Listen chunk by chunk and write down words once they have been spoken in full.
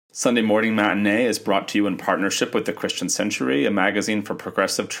Sunday Morning Matinee is brought to you in partnership with The Christian Century, a magazine for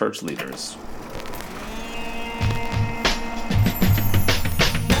progressive church leaders.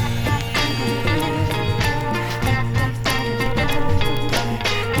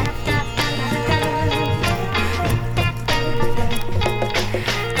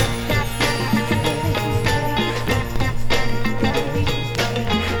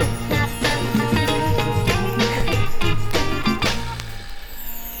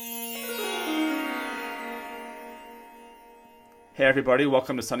 Hey everybody,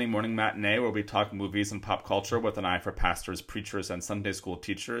 welcome to Sunday Morning Matinee, where we talk movies and pop culture with an eye for pastors, preachers, and Sunday school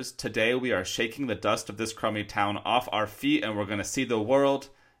teachers. Today we are shaking the dust of this crummy town off our feet, and we're going to see the world.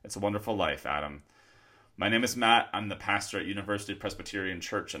 It's a Wonderful Life, Adam. My name is Matt. I'm the pastor at University Presbyterian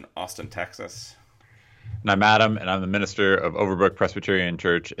Church in Austin, Texas. And I'm Adam, and I'm the minister of Overbrook Presbyterian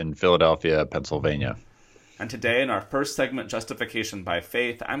Church in Philadelphia, Pennsylvania. And today, in our first segment, Justification by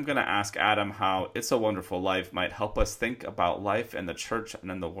Faith, I'm going to ask Adam how It's a Wonderful Life might help us think about life in the church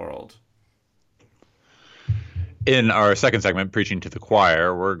and in the world. In our second segment, Preaching to the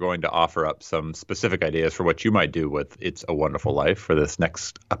Choir, we're going to offer up some specific ideas for what you might do with It's a Wonderful Life for this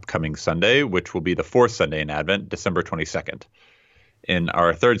next upcoming Sunday, which will be the fourth Sunday in Advent, December 22nd. In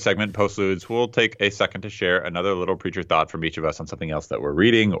our third segment, Postludes, we'll take a second to share another little preacher thought from each of us on something else that we're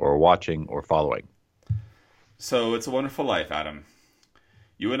reading or watching or following. So It's a Wonderful Life, Adam.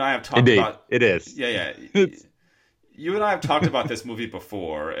 You and I have talked Indeed, about... it is. Yeah. You and I have talked about this movie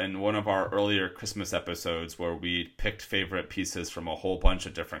before in one of our earlier Christmas episodes where we picked favorite pieces from a whole bunch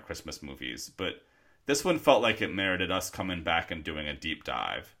of different Christmas movies. But this one felt like it merited us coming back and doing a deep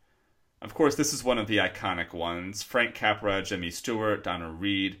dive. Of course, this is one of the iconic ones. Frank Capra, Jimmy Stewart, Donna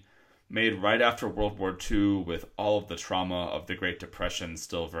Reed, made right after World War II with all of the trauma of the Great Depression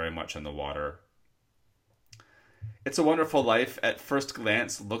still very much in the water. It's a Wonderful Life, at first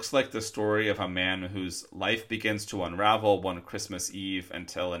glance, looks like the story of a man whose life begins to unravel one Christmas Eve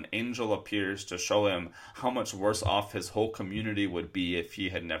until an angel appears to show him how much worse off his whole community would be if he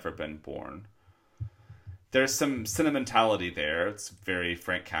had never been born. There's some sentimentality there. It's very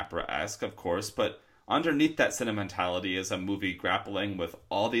Frank Capra-esque, of course, but underneath that sentimentality is a movie grappling with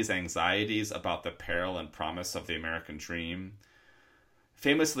all these anxieties about the peril and promise of the American dream.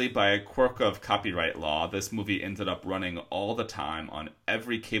 Famously, by a quirk of copyright law, this movie ended up running all the time on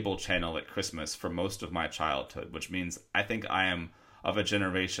every cable channel at Christmas for most of my childhood, which means I think I am of a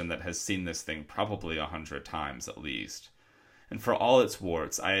generation that has seen this thing probably 100 times at least. And for all its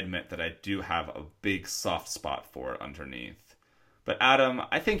warts, I admit that I do have a big soft spot for it underneath. But Adam,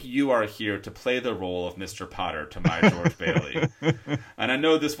 I think you are here to play the role of Mr. Potter to my George Bailey. And I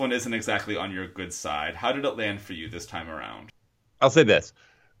know this one isn't exactly on your good side. How did it land for you this time around? I'll say this.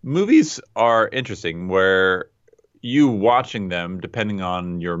 Movies are interesting where you watching them, depending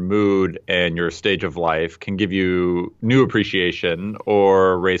on your mood and your stage of life, can give you new appreciation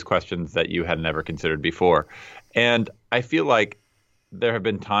or raise questions that you had never considered before. And I feel like there have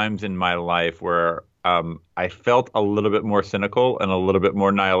been times in my life where I felt a little bit more cynical and a little bit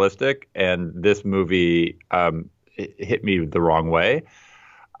more nihilistic, and this movie it hit me the wrong way.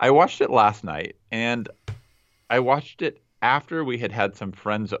 I watched it last night, and I watched it after we had some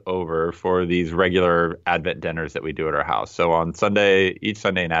friends over for these regular Advent dinners that we do at our house. So on Sunday, each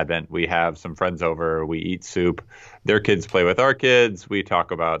Sunday in Advent, we have some friends over, we eat soup, their kids play with our kids, we talk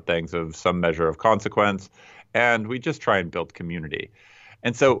about things of some measure of consequence, and we just try and build community.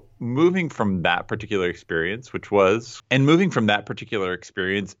 And so moving from that particular experience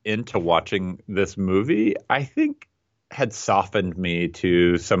into watching this movie, I think had softened me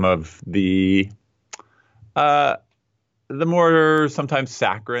to some of the more sometimes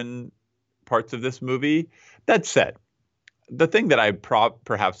saccharine parts of this movie. That said, the thing that I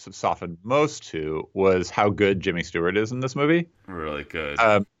perhaps softened most to was how good Jimmy Stewart is in this movie. Really good.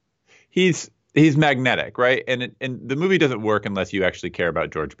 He's magnetic, right? And the movie doesn't work unless you actually care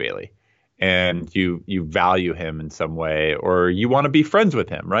about George Bailey and you value him in some way, or you want to be friends with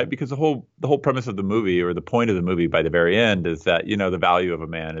him, right? Because the whole premise of the movie, or the point of the movie by the very end, is that, you know, the value of a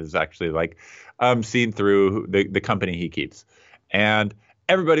man is actually like seen through the company he keeps. And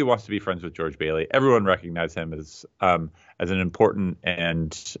everybody wants to be friends with George Bailey. Everyone recognizes him as an important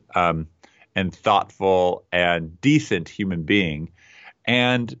and thoughtful and decent human being.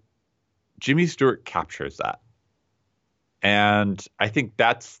 And Jimmy Stewart captures that. And I think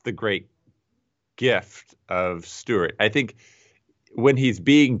that's the great gift of Stewart. I think when he's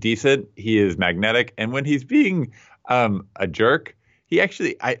being decent, he is magnetic. And when he's being a jerk, he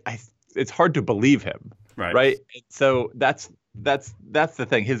actually, it's hard to believe him. Right. And so that's the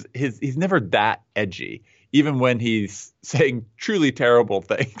thing. He's never that edgy. even when he's saying truly terrible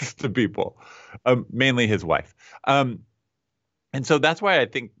things to people, mainly his wife. And so that's why I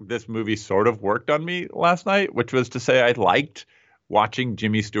think this movie sort of worked on me last night, which was to say I liked watching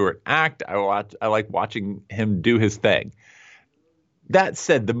Jimmy Stewart act. I like watching him do his thing. That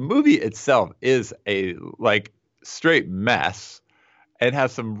said, the movie itself is a like straight mess and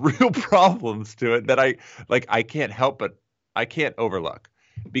has some real problems to it that I can't help but I can't overlook,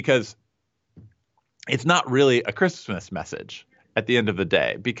 because it's not really a Christmas message at the end of the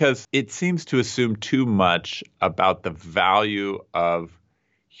day, because it seems to assume too much about the value of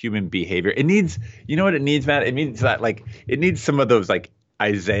human behavior. It needs, you know what it needs, Matt? It needs that, like, it needs some of those like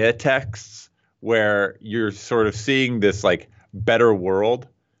Isaiah texts where you're sort of seeing this like better world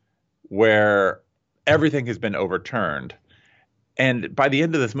where everything has been overturned. And by the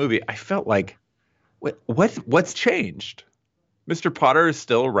end of this movie, I felt like, what's changed? Mr. Potter is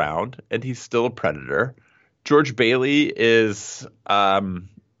still around and he's still a predator. George Bailey is,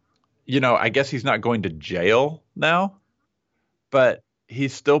 I guess he's not going to jail now, but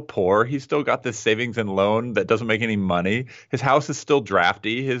he's still poor. He's still got this savings and loan that doesn't make any money. His house is still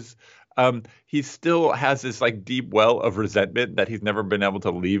drafty. He still has this like deep well of resentment that he's never been able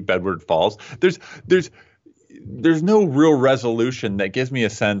to leave Bedford Falls. There's no real resolution that gives me a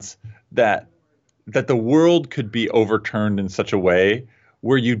sense that the world could be overturned in such a way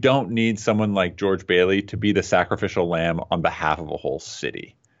where you don't need someone like George Bailey to be the sacrificial lamb on behalf of a whole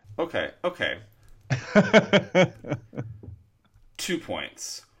city. Okay. 2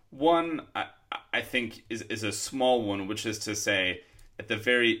 points. One, I think is a small one, which is to say, at the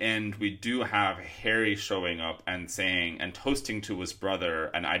very end, we do have Harry showing up and saying and toasting to his brother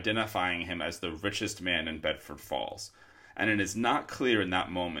and identifying him as the richest man in Bedford Falls. And it is not clear in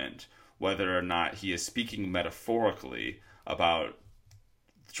that moment whether or not he is speaking metaphorically about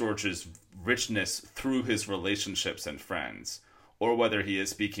George's richness through his relationships and friends, or whether he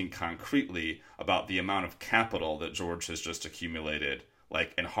is speaking concretely about the amount of capital that George has just accumulated,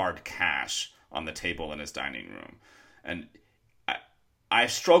 like in hard cash, on the table in his dining room. And I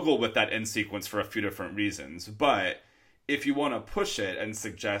struggle with that end sequence for a few different reasons, but if you want to push it and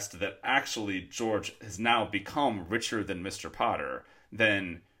suggest that actually George has now become richer than Mr. Potter,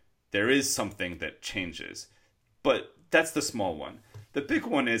 then there is something that changes. But that's the small one. The big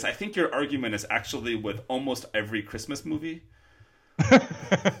one is, I think your argument is actually with almost every Christmas movie.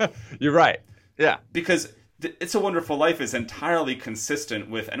 You're right. Yeah. Because It's a Wonderful Life is entirely consistent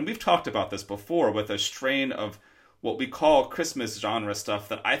with, and we've talked about this before, with a strain of what we call Christmas genre stuff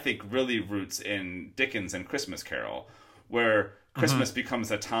that I think really roots in Dickens and Christmas Carol, where Christmas becomes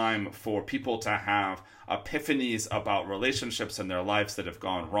a time for people to have epiphanies about relationships in their lives that have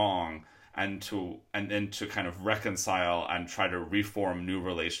gone wrong, and then to kind of reconcile and try to reform new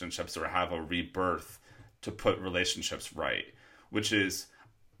relationships or have a rebirth to put relationships right, which is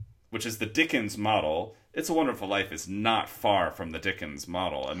the Dickens model. It's a Wonderful Life is not far from the Dickens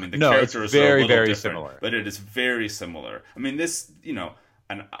model. I mean, the characters are a little different, similar, but it is very similar. I mean, this,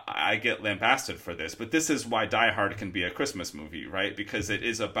 and I get lambasted for this, but this is why Die Hard can be a Christmas movie, right? Because it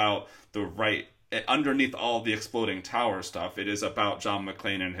is about the right, underneath all the exploding tower stuff, it is about John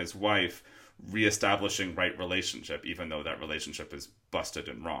McClane and his wife reestablishing right relationship, even though that relationship is busted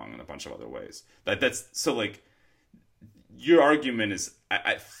and wrong in a bunch of other ways. That's so, like, your argument is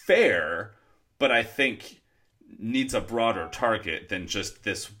fair, but I think needs a broader target than just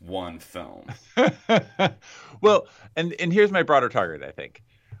this one film. Well, and here's my broader target, I think,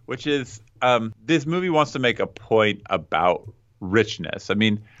 which is this movie wants to make a point about richness. I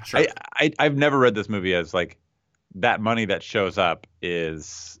mean, sure. I've never read this movie as like that money that shows up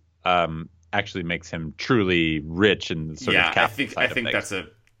is actually makes him truly rich and sort of capital. I think that's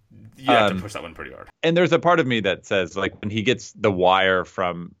you have to push that one pretty hard. And there's a part of me that says, like, when he gets the wire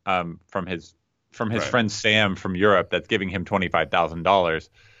from his right. friend Sam from Europe that's giving him $25,000,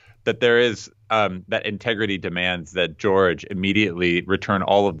 that there is that integrity demands that George immediately return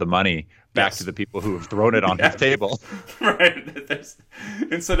all of the money back to the people who have thrown it on his table. Right.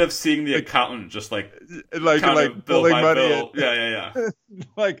 Instead of seeing the accountant just like bill by money bill. Yeah.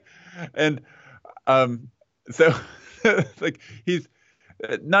 Like, and so like he's.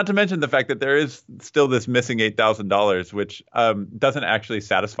 Not to mention the fact that there is still this missing $8,000, which doesn't actually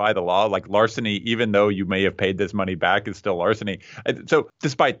satisfy the law. Like, larceny, even though you may have paid this money back, is still larceny. So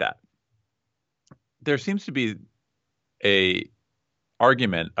despite that, there seems to be a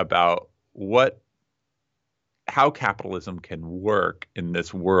argument about how capitalism can work in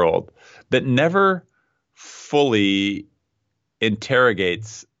this world that never fully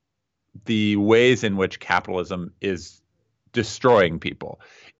interrogates the ways in which capitalism is destroying people.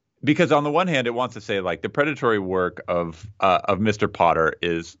 because on the one hand, it wants to say like the predatory work of Mr. Potter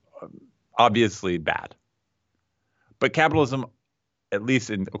is obviously bad, but capitalism, at least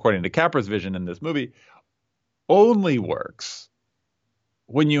according to Capra's vision in this movie, only works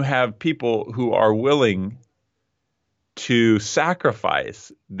when you have people who are willing to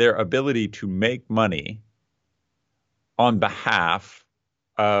sacrifice their ability to make money on behalf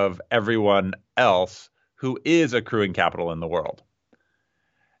of everyone else who is accruing capital in the world.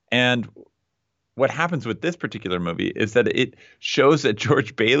 And what happens with this particular movie is that it shows that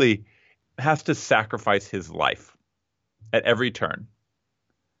George Bailey has to sacrifice his life at every turn,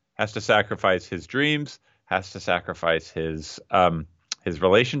 has to sacrifice his dreams, has to sacrifice his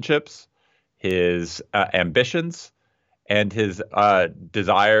relationships, his ambitions, and his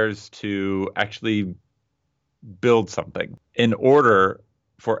desires to actually build something in order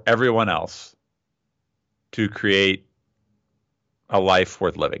for everyone else to create a life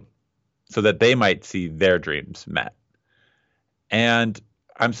worth living so that they might see their dreams met. And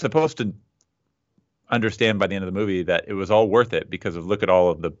I'm supposed to understand by the end of the movie that it was all worth it because of look at all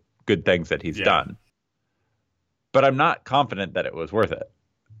of the good things that he's done. But I'm not confident that it was worth it.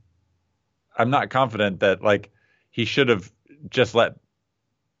 I'm not confident that like he should have just let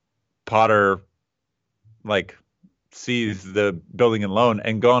Potter like seize the building and loan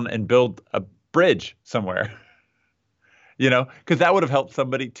and gone and build a bridge somewhere, because that would have helped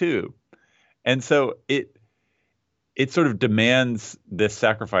somebody too. And so it sort of demands this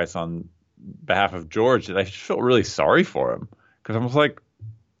sacrifice on behalf of George that I just felt really sorry for him because I was like,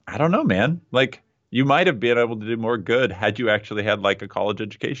 I don't know, man. Like you might have been able to do more good had you actually had like a college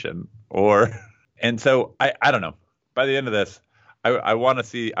education and so I don't know. By the end of this, I want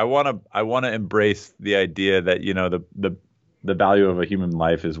to embrace the idea that, the value of a human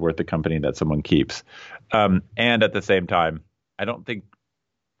life is worth the company that someone keeps. And at the same time, I don't think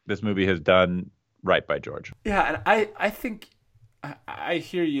this movie has done right by George. Yeah, and I think I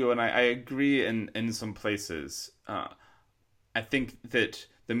hear you, and I agree in some places. I think that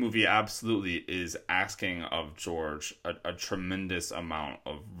the movie absolutely is asking of George a tremendous amount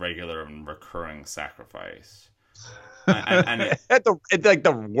of regular and recurring sacrifice. And at like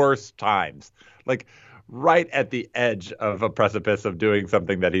the worst times, like right at the edge of a precipice of doing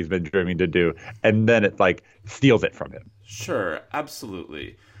something that he's been dreaming to do, and then it like steals it from him. Sure,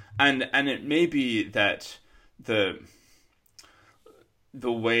 absolutely, and it may be that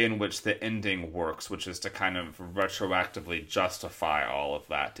the way in which the ending works, which is to kind of retroactively justify all of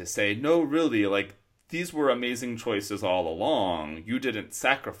that, to say, no, really, like, these were amazing choices all along. You didn't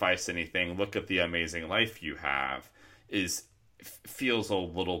sacrifice anything. Look at the amazing life you have, feels a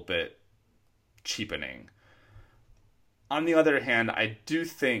little bit cheapening. On the other hand, I do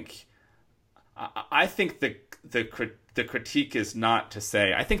think, I think the critique is not to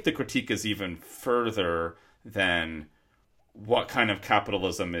say, I think the critique is even further than what kind of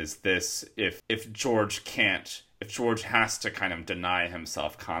capitalism is this if George has to kind of deny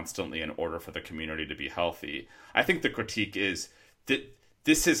himself constantly in order for the community to be healthy. I think the critique is that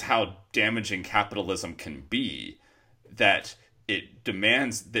this is how damaging capitalism can be, that it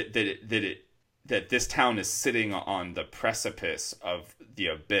demands that this town is sitting on the precipice of the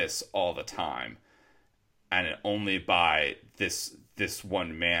abyss all the time, and it only by this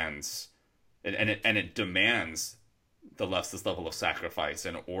one man's and it demands this level of sacrifice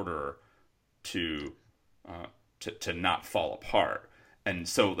in order to not fall apart. And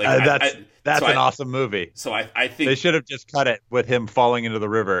so like that's an awesome movie. So I think they should have just cut it with him falling into the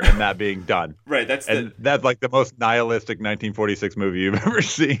river and that being done. Right. That's like the most nihilistic 1946 movie you've ever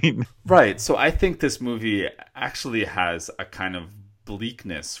seen. Right. So I think this movie actually has a kind of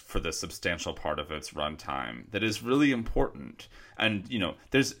bleakness for the substantial part of its runtime that is really important. And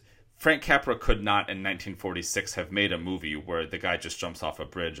Frank Capra could not in 1946 have made a movie where the guy just jumps off a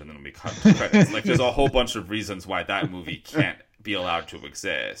bridge and then we cut the credits. Like there's a whole bunch of reasons why that movie can't be allowed to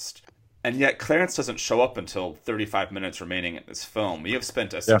exist. And yet Clarence doesn't show up until 35 minutes remaining in this film. We have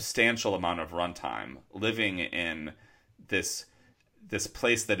spent a substantial amount of runtime living in this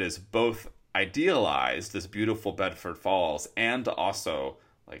place that is both idealized, this beautiful Bedford Falls, and also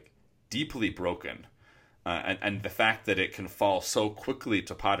like deeply broken. And the fact that it can fall so quickly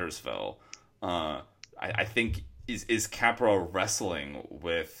to Pottersville, I think is Capra wrestling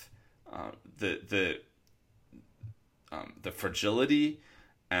with the fragility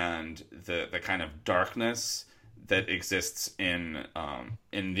and the kind of darkness that exists in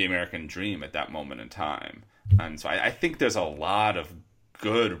the American dream at that moment in time. And so I think there's a lot of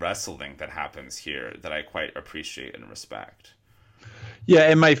good wrestling that happens here that I quite appreciate and respect. Yeah,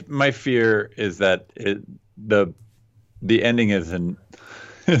 and my fear is that the ending is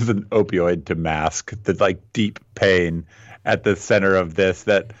is an opioid to mask the like deep pain at the center of this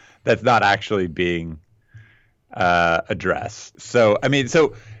that's not actually being addressed. So I mean,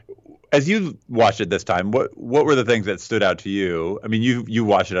 so as you watched it this time, what were the things that stood out to you? I mean, you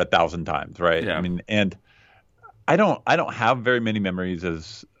watched it 1,000 times, right? I Yeah. mean, and I don't have very many memories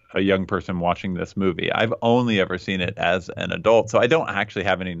as a young person watching this movie. I've only ever seen it as an adult, so I don't actually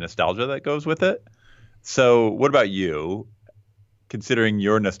have any nostalgia that goes with it. So, what about you? Considering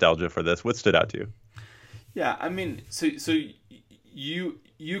your nostalgia for this, what stood out to you? Yeah, I mean,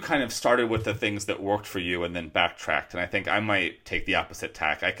 you kind of started with the things that worked for you and then backtracked, and I think I might take the opposite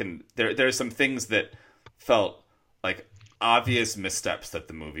tack. There's some things that felt like obvious missteps that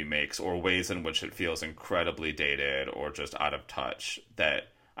the movie makes, or ways in which it feels incredibly dated or just out of touch that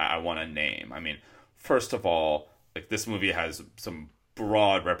I want to name. I mean, first of all, like this movie has some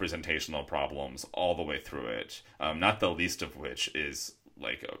broad representational problems all the way through it. Not the least of which is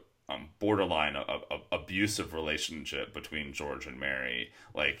like a borderline abusive relationship between George and Mary.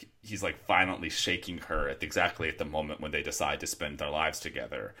 Like he's like violently shaking her exactly at the moment when they decide to spend their lives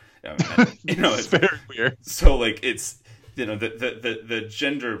together. And, It's very weird. so like it's the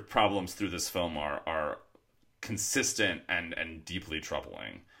gender problems through this film are consistent and deeply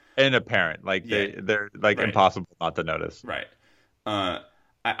troubling. And apparent, like Yeah, they're like right, impossible not to notice. right. Uh,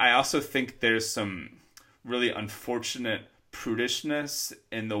 I also think there's some really unfortunate prudishness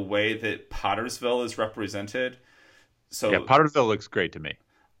in the way that Pottersville is represented. Yeah, So Pottersville looks great to me.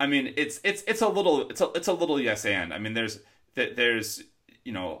 I mean, it's a little it's a little yes and. I mean, there's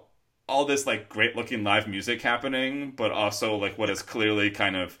you know all this like great looking live music happening, but also like what is clearly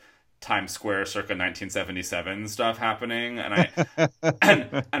kind of Times Square circa 1977 stuff happening, and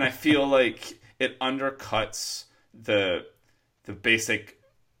I feel like it undercuts the basic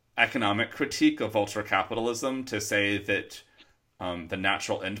economic critique of vulture capitalism to say that the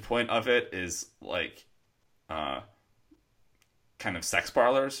natural endpoint of it is like uh, kind of sex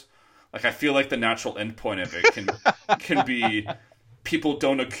parlors. Like I feel like the natural endpoint of it can be people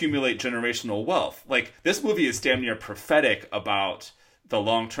don't accumulate generational wealth. Like this movie is damn near prophetic about the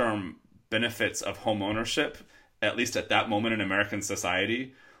long term benefits of home ownership, at least at that moment in American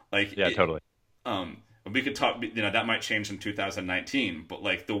society. Like Yeah, it, totally. um, we could talk. That might change in 2019, but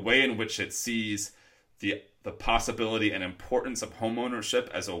like the way in which it sees the possibility and importance of home ownership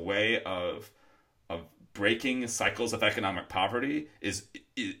as a way of breaking cycles of economic poverty is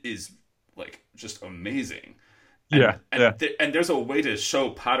like just amazing. Yeah, yeah. And there's a way to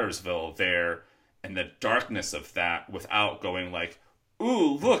show Pottersville there and the darkness of that without going like,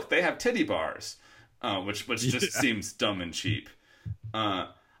 ooh, look, they have titty bars, which just Yeah. seems dumb and cheap. Uh,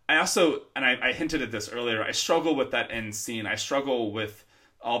 I also, and I hinted at this earlier, I struggle with that end scene. I struggle with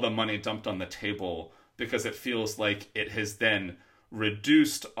all the money dumped on the table because it feels like it has then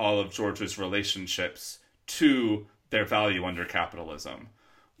reduced all of George's relationships to their value under capitalism,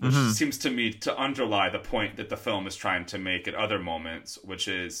 which Hmm. seems to me to underlie the point that the film is trying to make at other moments, which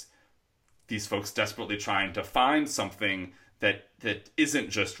is these folks desperately trying to find something that isn't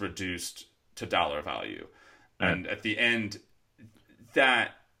just reduced to dollar value. Right. And at the end,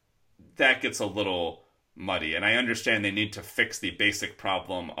 that that gets a little muddy. And I understand they need to fix the basic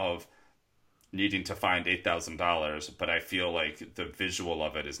problem of needing to find $8,000, but I feel like the visual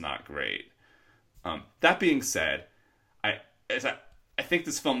of it is not great. That being said, I as I think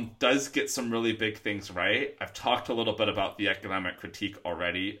this film does get some really big things right. I've talked a little bit about the economic critique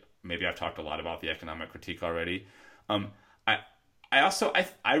already. Maybe I've talked a lot about the economic critique already. Um, I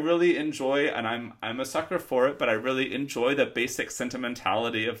I really enjoy, and I'm a sucker for it, but I really enjoy the basic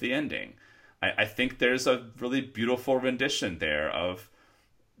sentimentality of the ending. I think there's a really beautiful rendition there of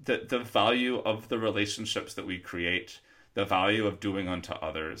the value of the relationships that we create, the value of doing unto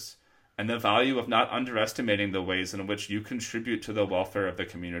others, and the value of not underestimating the ways in which you contribute to the welfare of the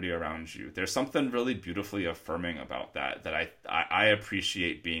community around you. There's something really beautifully affirming about that I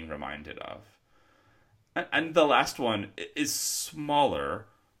appreciate being reminded of. And the last one is smaller,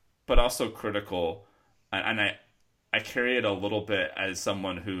 but also critical. And I carry it a little bit as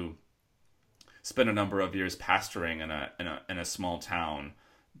someone who spent a number of years pastoring in a small town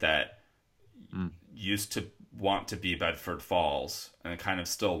that Mm. used to want to be Bedford Falls and kind of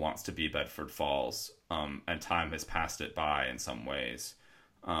still wants to be Bedford Falls. And time has passed it by in some ways.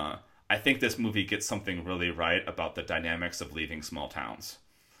 I think this movie gets something really right about the dynamics of leaving small towns,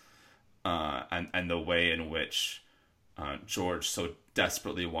 and the way in which George so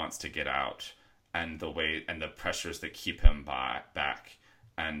desperately wants to get out, and the way and the pressures that keep him back,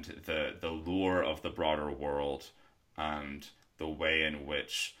 and the lure of the broader world, and the way in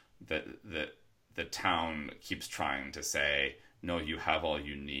which the town keeps trying to say no, you have all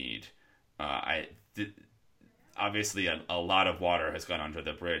you need. Obviously a lot of water has gone under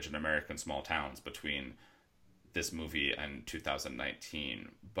the bridge in American small towns between this movie and 2019,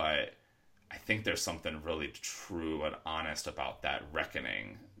 but I think there's something really true and honest about that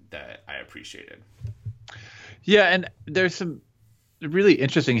reckoning that I appreciated. Yeah, and there's some really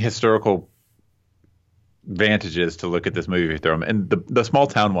interesting historical vantages to look at this movie through them. And the small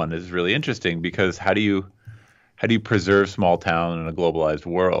town one is really interesting because how do you preserve small town in a globalized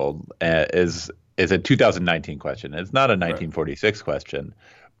world is a 2019 question. It's not a 1946 question.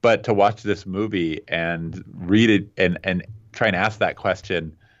 But to watch this movie and read it and try and ask that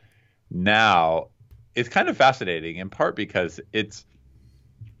question now is kind of fascinating, in part because its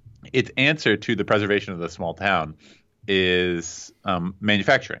answer to the preservation of the small town is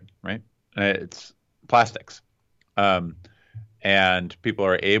manufacturing, right? It's plastics. And people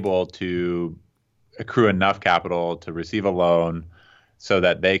are able to accrue enough capital to receive a loan so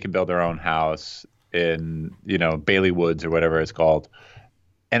that they can build their own house in, Bailey Woods or whatever it's called.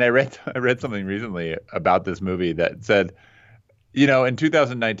 And I read something recently about this movie that said, in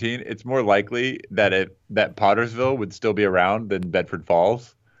 2019, it's more likely that Pottersville would still be around than Bedford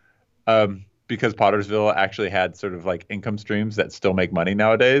Falls, because Pottersville actually had sort of like income streams that still make money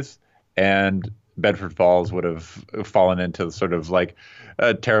nowadays, and Bedford Falls would have fallen into sort of like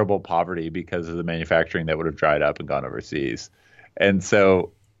a terrible poverty because of the manufacturing that would have dried up and gone overseas. And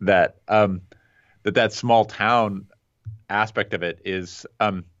so that small town aspect of it is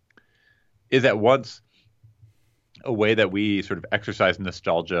at once a way that we sort of exercise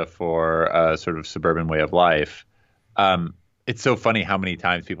nostalgia for a sort of suburban way of life. It's so funny how many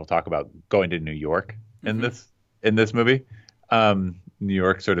times people talk about going to New York in this movie. New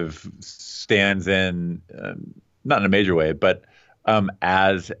York sort of stands in, not in a major way, but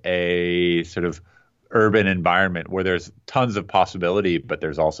as a sort of urban environment where there's tons of possibility, but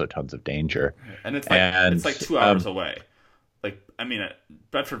there's also tons of danger. And it's like 2 hours away. Like, I mean,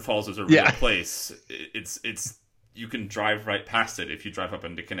 Bedford Falls is a real place. It's you can drive right past it if you drive up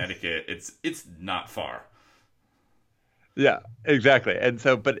into Connecticut. It's not far. Yeah, exactly. And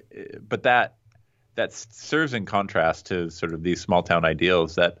so, but that serves in contrast to sort of these small town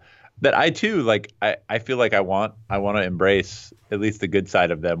ideals that I too like. I feel like I want to embrace at least the good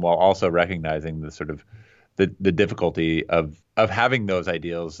side of them, while also recognizing the sort of the difficulty of having those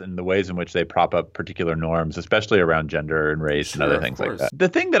ideals and the ways in which they prop up particular norms, especially around gender and race and other things like that. The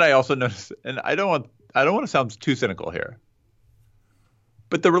thing that I also noticed, and I don't want to sound too cynical here,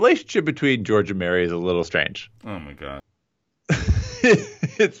 but the relationship between George and Mary is a little strange. Oh my God.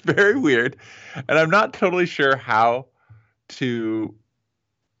 It's very weird, and I'm not totally sure how to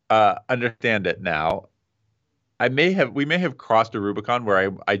understand it now. We may have crossed a Rubicon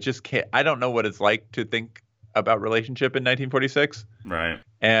where I just can't. I don't know what it's like to think about relationship in 1946, right?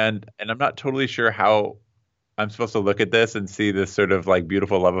 And I'm not totally sure how I'm supposed to look at this and see this sort of like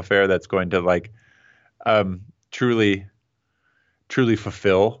beautiful love affair that's going to like truly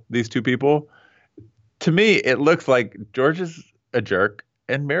fulfill these two people. To me, it looks like George is a jerk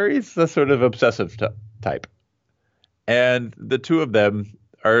and Mary's the sort of obsessive type, and the two of them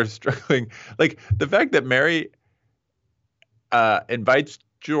are struggling. Like the fact that Mary invites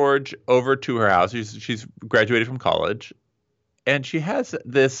George over to her house. She's graduated from college, and she has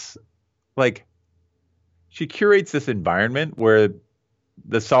this, like, she curates this environment where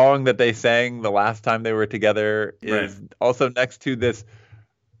the song that they sang the last time they were together is also next to this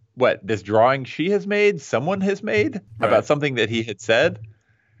drawing someone has made about something that he had said.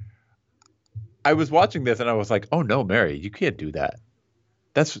 I was watching this and I was like, oh no, Mary, you can't do that.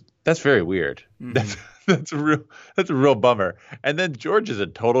 That's very weird. Mm-hmm. That's a real bummer. And then George is a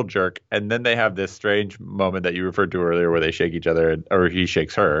total jerk. And then they have this strange moment that you referred to earlier where they shake each other, or he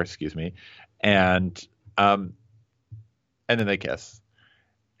shakes her, excuse me. And then they kiss.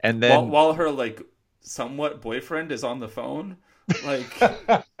 And then while her like somewhat boyfriend is on the phone, like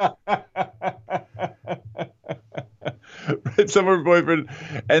right, somewhere boyfriend.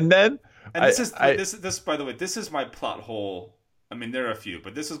 And then this by the way, this is my plot hole. I mean, there are a few,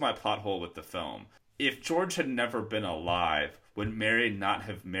 but this is my plot hole with the film. If George had never been alive, would Mary not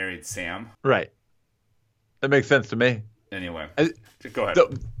have married Sam? Right. That makes sense to me. Anyway, go ahead.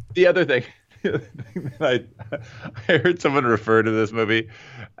 The other thing that I heard someone refer to this movie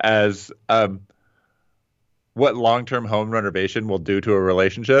as what long-term home renovation will do to a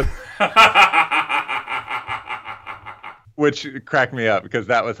relationship. Which cracked me up because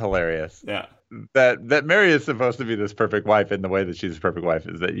that was hilarious. Yeah. That Mary is supposed to be this perfect wife, and the way that she's a perfect wife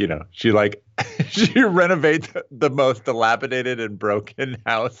is that, she she renovates the most dilapidated and broken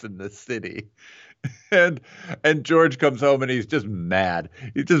house in the city and and George comes home and he's just mad.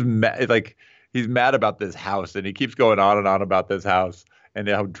 He's just mad, like he's mad about this house, and he keeps going on and on about this house and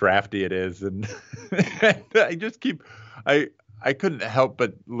how drafty it is, and, and I just keep, I I couldn't help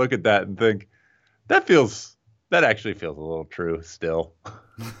but look at that and think that feels that actually feels a little true still.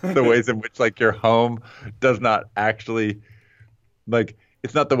 The ways in which like your home does not actually like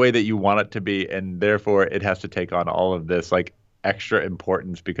it's not the way that you want it to be, and therefore it has to take on all of this like extra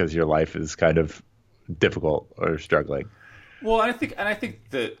importance because your life is kind of difficult or struggling. Well, I think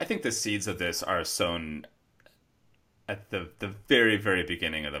the seeds of this are sown at the very very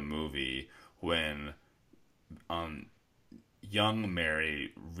beginning of the movie when um young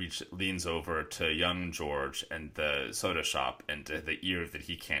Mary leans over to young George in the soda shop into the ear that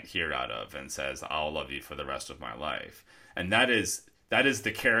he can't hear out of and says, "I'll love you for the rest of my life." And that is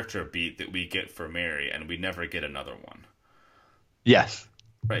the character beat that we get for Mary, and we never get another one. Yes.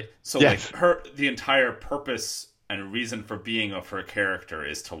 Right. So Yes. like the entire purpose and reason for being of her character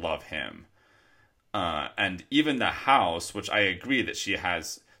is to love him. And even the house, which I agree that she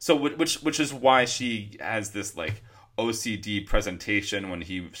has, so which is why she has this like OCD presentation when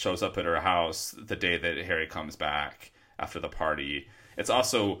he shows up at her house the day that Harry comes back after the party. It's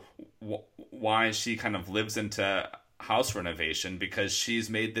also why she kind of lives into house renovation, because she's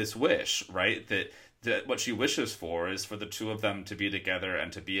made this wish, right? That what she wishes for is for the two of them to be together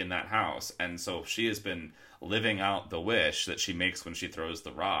and to be in that house. And so she has been living out the wish that she makes when she throws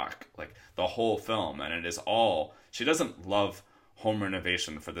the rock, like the whole film. And it is all, she doesn't love home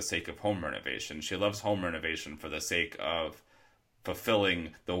renovation for the sake of home renovation. She loves home renovation for the sake of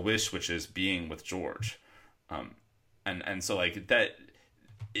fulfilling the wish, which is being with George. Um, and so like that,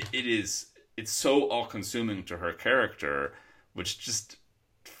 it's so all consuming to her character, which just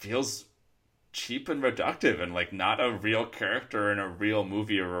feels cheap and reductive and like not a real character in a real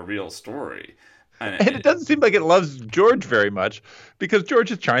movie or a real story. And And it doesn't seem like it loves George very much because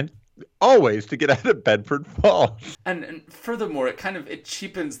George is trying always to get out of Bedford Falls. and furthermore, it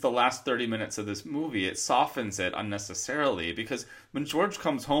cheapens the last 30 minutes of this movie. It softens it unnecessarily, because when George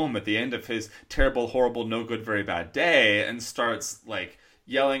comes home at the end of his terrible, horrible, no good, very bad day and starts like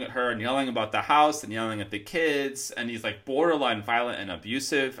yelling at her and yelling about the house and yelling at the kids, and he's like borderline violent and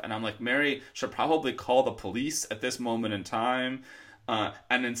abusive, and I'm like, Mary should probably call the police at this moment in time.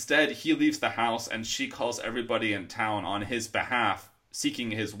 And instead he leaves the house and she calls everybody in town on his behalf,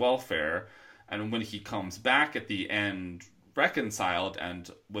 seeking his welfare. And when he comes back at the end, reconciled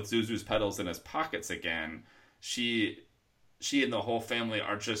and with Zuzu's pedals in his pockets again, she and the whole family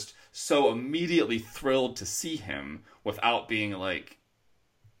are just so immediately thrilled to see him without being like,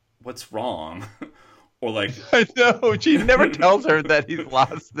 what's wrong? Or like, I know. She never tells her that he's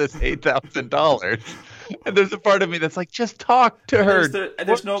lost this $8,000. And there's a part of me that's like, just talk to her.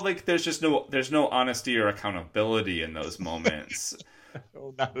 there's no honesty or accountability in those moments.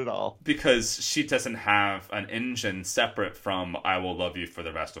 No, not at all. Because she doesn't have an engine separate from "I will love you for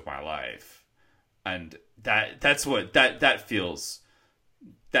the rest of my life," and that's what that feels,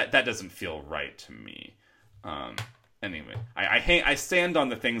 that doesn't feel right to me. Anyway, I stand on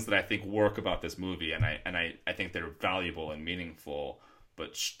the things that I think work about this movie, and I think they're valuable and meaningful.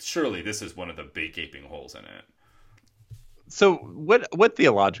 But surely this is one of the big gaping holes in it. So what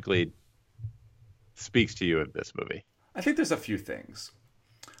theologically speaks to you in this movie? I think there's a few things.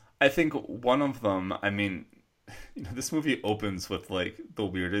 I think one of them, I mean, this movie opens with like the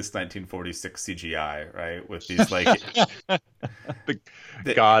weirdest 1946 CGI, right? With these like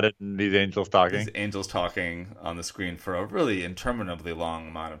God and these angels talking. these angels talking on the screen for a really interminably long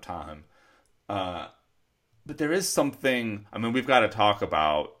amount of time. But there is something. I mean, we've got to talk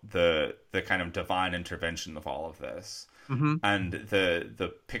about the kind of divine intervention of all of this, Mm-hmm. and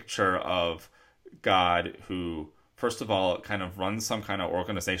the picture of God who, first of all, kind of runs some kind of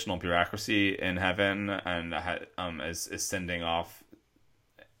organizational bureaucracy in heaven, and is sending off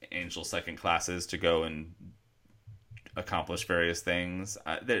angel second classes to go and accomplish various things.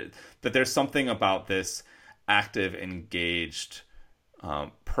 But there's something about this active, engaged,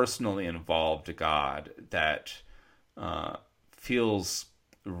 personally involved God that feels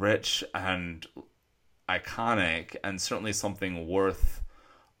rich and iconic, and certainly something worth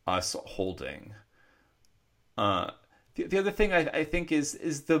us holding. The other thing I think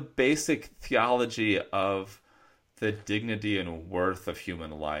is the basic theology of the dignity and worth of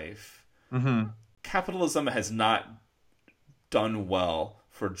human life. Mm-hmm. Capitalism has not done well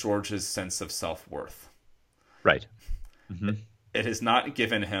for George's sense of self-worth. Right. Mm-hmm. It has not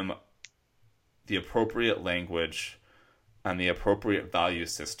given him the appropriate language and the appropriate value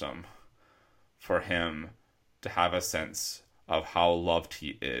system for him to have a sense of how loved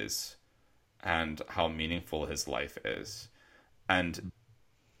he is and how meaningful his life is. And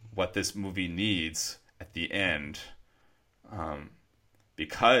what this movie needs at the end,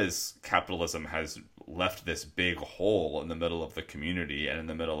 because capitalism has left this big hole in the middle of the community and in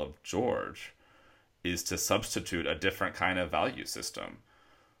the middle of George, is to substitute a different kind of value system,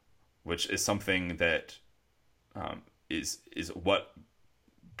 which is something that is what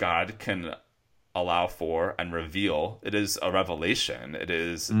God can allow for and reveal. It is a revelation. It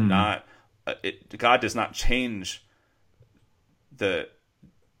is not. God does not change the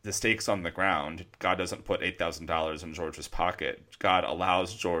stakes on the ground. God doesn't put $8,000 in George's pocket. God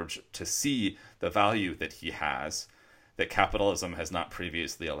allows George to see the value that he has, that capitalism has not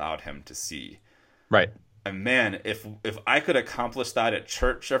previously allowed him to see. Right. And man, if I could accomplish that at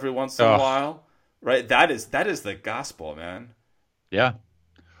church every once in a while, right? That is the gospel, man. Yeah.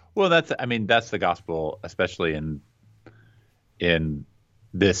 Well, that's the gospel, especially in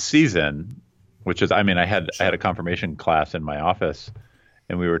this season, which is, I had a confirmation class in my office,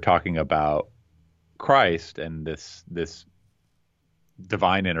 and we were talking about Christ and this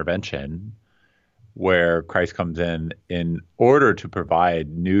divine intervention where Christ comes in order to provide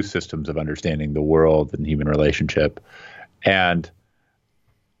new systems of understanding the world and human relationship. And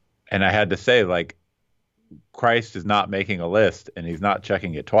I had to say, like, Christ is not making a list and he's not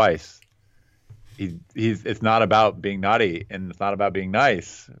checking it twice. It's not about being naughty and it's not about being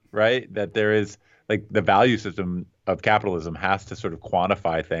nice, right? That there is, like, the value system of capitalism has to sort of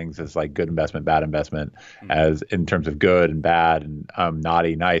quantify things as like good investment, bad investment, as in terms of good and bad and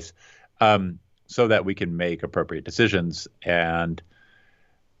naughty, nice, so that we can make appropriate decisions. And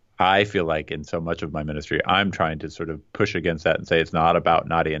I feel like in so much of my ministry, I'm trying to sort of push against that and say it's not about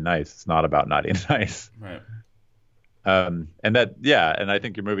naughty and nice. It's not about naughty and nice. Right. And that, yeah, and I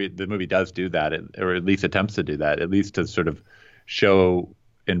think the movie does do that, or at least attempts to do that, at least to sort of show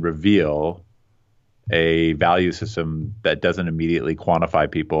and reveal a value system that doesn't immediately quantify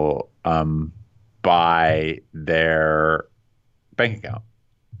people by their bank account.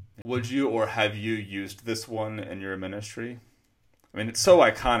 Would you or have you used this one in your ministry? I mean, it's so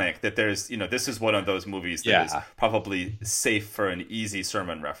iconic that there's, this is one of those movies that is probably safe for an easy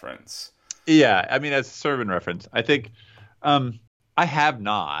sermon reference. Yeah, I mean, as a sermon reference, I think I have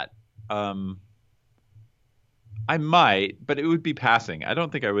not. I might, but it would be passing. I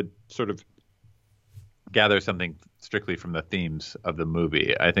don't think I would sort of gather something strictly from the themes of the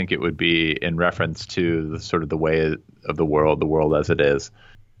movie. I think it would be in reference to the sort of the way of the world as it is.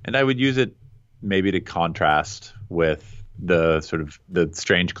 And I would use it maybe to contrast with the sort of the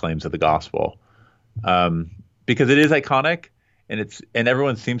strange claims of the gospel, because it is iconic and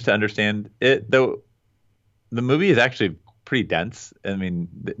everyone seems to understand it. Though the movie is actually pretty dense. I mean,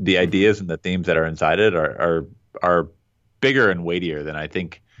 the ideas and the themes that are inside it are bigger and weightier than I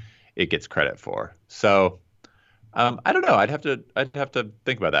think it gets credit for. So I don't know. I'd have to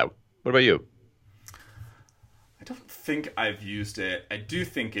think about that. What about you? I don't think I've used it. I do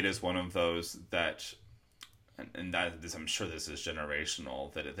think it is one of those that, and that is, I'm sure this is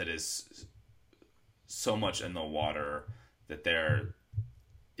generational, that is so much in the water that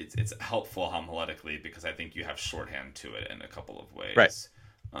it's helpful homiletically, because I think you have shorthand to it in a couple of ways. Right.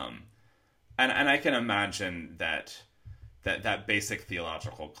 And I can imagine that basic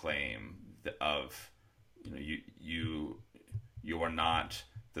theological claim of, you are not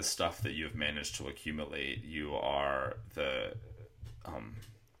the stuff that you've managed to accumulate. You are the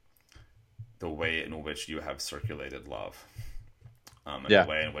way in which you have circulated love, and the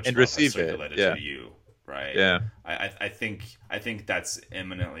way in which and love has circulated to you, right? Yeah. I think that's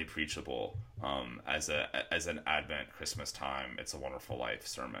eminently preachable as an Advent Christmas time, It's a Wonderful Life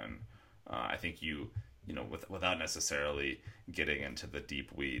sermon. I think without necessarily getting into the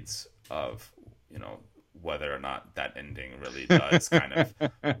deep weeds of whether or not that ending really does kind of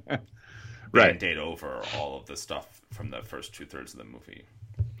band-aid over all of the stuff from the first 2/3 of the movie.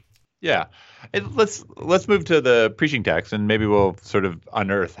 Yeah. Let's move to the preaching text, and maybe we'll sort of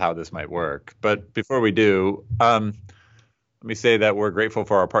unearth how this might work. But before we do, let me say that we're grateful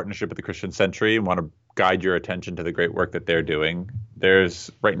for our partnership with the Christian Century and want to guide your attention to the great work that they're doing.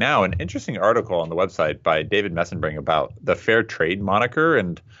 There's right now an interesting article on the website by David Messenbring about the fair trade moniker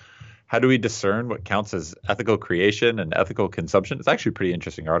and how do we discern what counts as ethical creation and ethical consumption. It's actually a pretty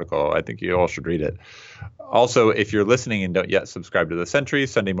interesting article. I think you all should read it. Also, if you're listening and don't yet subscribe to the Century,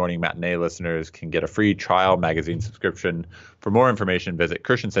 Sunday Morning Matinee listeners can get a free trial magazine subscription. For more information, visit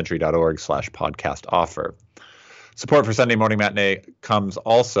christiancentury.org/podcast offer. Support for Sunday Morning Matinee comes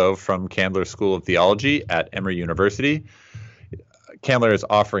also from Candler School of Theology at Emory University. Candler is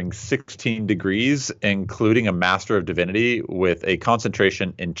offering 16 degrees, including a Master of Divinity with a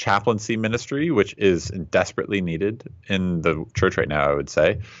concentration in chaplaincy ministry, which is desperately needed in the church right now, I would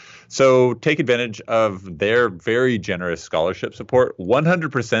say. So take advantage of their very generous scholarship support.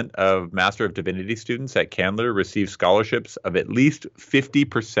 100% of Master of Divinity students at Candler receive scholarships of at least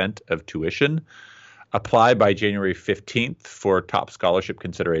 50% of tuition. Apply by January 15th for top scholarship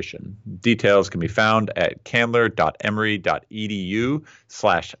consideration. Details can be found at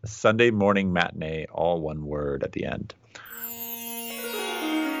candler.emory.edu/Sunday morning matinee, all one word at the end.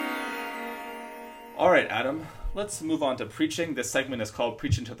 All right, Adam, let's move on to preaching. This segment is called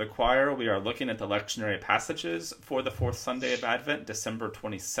Preaching to the Choir. We are looking at the lectionary passages for the fourth Sunday of Advent, December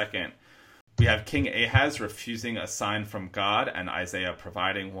 22nd. We have King Ahaz refusing a sign from God and Isaiah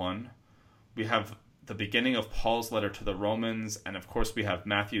providing one. We have the beginning of Paul's letter to the Romans, and of course we have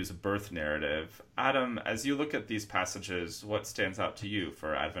Matthew's birth narrative. Adam, as you look at these passages, what stands out to you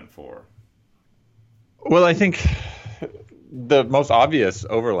for Advent 4? Well, I think the most obvious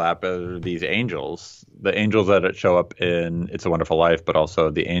overlap are these angels, the angels that show up in It's a Wonderful Life, but also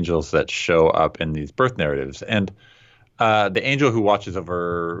the angels that show up in these birth narratives. And the angel who watches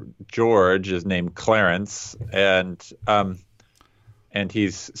over George is named Clarence, and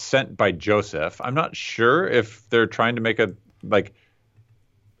he's sent by Joseph. I'm not sure if they're trying to make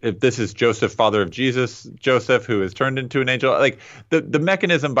if this is Joseph, father of Jesus, Joseph, who is turned into an angel. Like the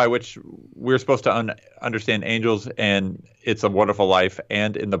mechanism by which we're supposed to understand angels and It's a Wonderful Life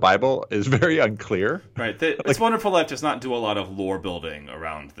and in the Bible is very unclear. Right. It's Wonderful Life does not do a lot of lore building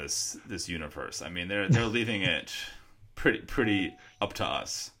around this universe. I mean, they're leaving it pretty up to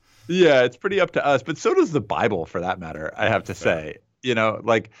us. Yeah, it's pretty up to us, but so does the Bible, for that matter, I have to say.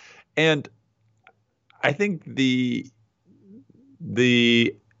 And I think the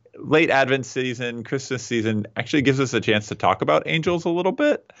late Advent season, Christmas season actually gives us a chance to talk about angels a little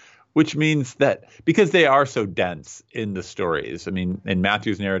bit, which means that because they are so dense in the stories. I mean, in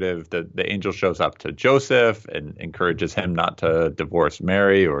Matthew's narrative, the angel shows up to Joseph and encourages him not to divorce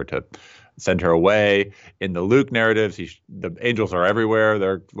Mary or to send her away. In the Luke narratives, the angels are everywhere.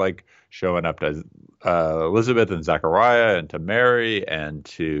 They're like showing up to Elizabeth and Zechariah and to Mary and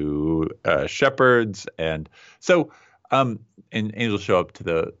to shepherds, and so and angels show up to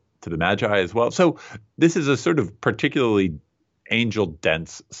the Magi as well. So this is a sort of particularly angel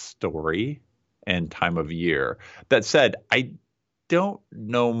dense story and time of year. That said, I don't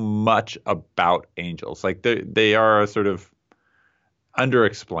know much about angels. Like they are a sort of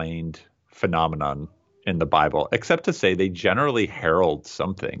underexplained phenomenon in the Bible, except to say they generally herald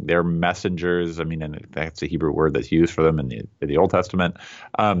something. They're messengers. I mean, and that's a Hebrew word that's used for them in the Old Testament.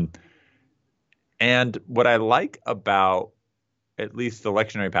 And what I like about at least the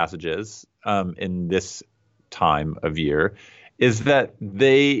lectionary passages in this time of year is that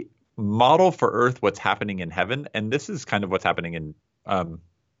they model for earth what's happening in heaven. And this is kind of what's happening in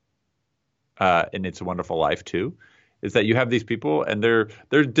It's a Wonderful Life too, is that you have these people and they're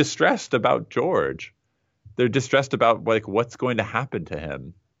distressed about George. They're distressed about what's going to happen to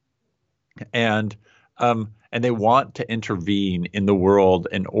him. And they want to intervene in the world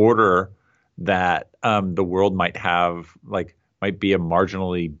in order that the world might be a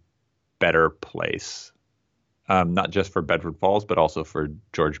marginally better place, not just for Bedford Falls, but also for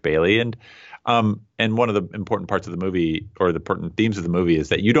George Bailey. And one of the important parts of the movie, or the important themes of the movie, is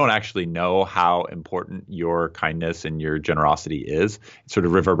that you don't actually know how important your kindness and your generosity is. It sort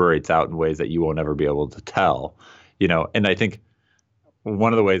of reverberates out in ways that you will never be able to tell, And I think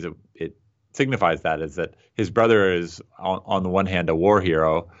one of the ways it signifies that is that his brother is on the one hand a war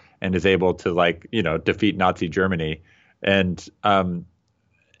hero and is able to defeat Nazi Germany, and in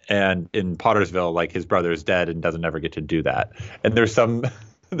Pottersville, his brother is dead and doesn't ever get to do that. And there's some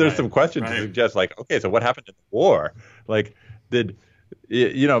questions to suggest okay, so what happened in the war? Because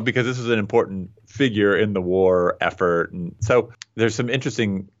this is an important figure in the war effort. And so there's some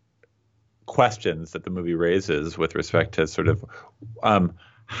interesting questions that the movie raises with respect to sort of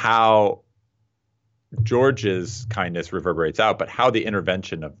how George's kindness reverberates out, but how the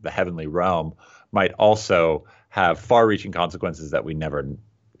intervention of the heavenly realm might also have far-reaching consequences that we never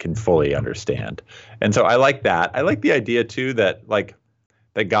can fully understand. And so I like that. I like the idea too that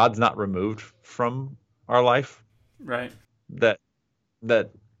God's not removed from our life. Right. That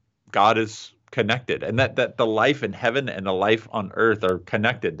God is connected, and that the life in heaven and the life on earth are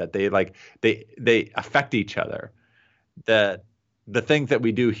connected, that they affect each other. That the things that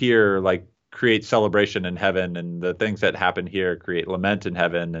we do here create celebration in heaven, and the things that happen here create lament in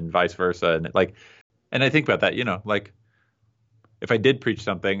heaven, and vice versa. And I think about that, if I did preach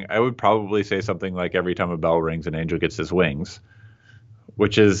something, I would probably say something like every time a bell rings, an angel gets his wings.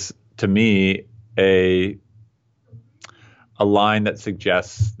 which is to me a a line that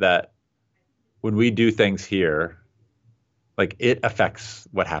suggests that when we do things here, like it affects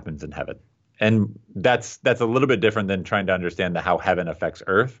what happens in heaven. And that's a little bit different than trying to understand how heaven affects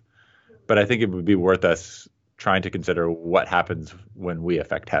earth. But I think it would be worth us trying to consider what happens when we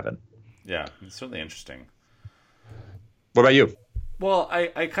affect heaven. Yeah, it's certainly interesting. What about you? Well,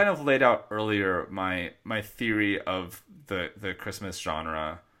 I kind of laid out earlier my theory of the Christmas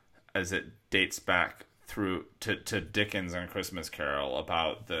genre as it dates back through to Dickens and Christmas Carol,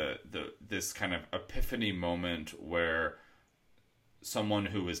 about the this kind of epiphany moment where someone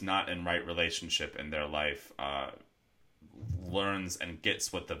who is not in right relationship in their life learns and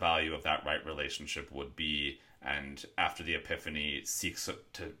gets what the value of that right relationship would be, and after the epiphany seeks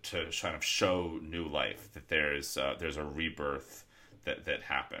to kind of show new life, that there's a rebirth that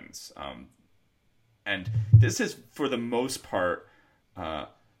happens, and this is for the most part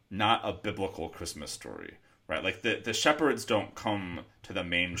not a biblical Christmas story, right? Like the shepherds don't come to the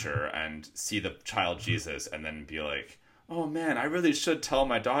manger and see the child Jesus and then be like, oh man, I really should tell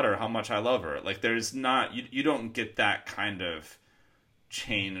my daughter how much I love her. Like there's not, you don't get that kind of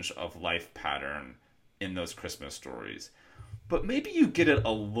change of life pattern in those Christmas stories. But maybe you get it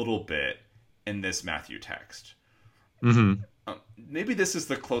a little bit in this Matthew text. Mm-hmm. Maybe this is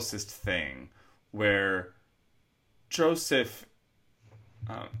the closest thing where Joseph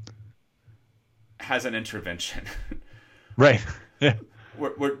has an intervention. Right. Yeah.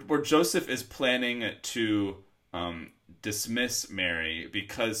 Where Joseph is planning to dismiss Mary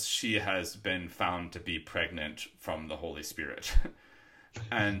because she has been found to be pregnant from the Holy Spirit.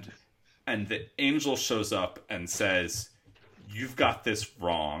 and the angel shows up and says, you've got this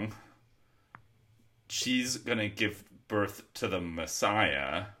wrong. She's going to give birth to the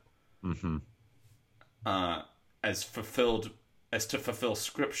Messiah, Mm-hmm. as to fulfill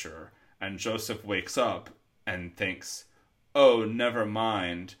Scripture. And Joseph wakes up and thinks, oh, never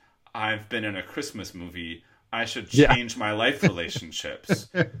mind. I've been in a Christmas movie. I should change my life relationships.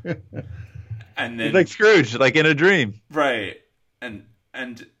 And then, like Scrooge, like in a dream. right.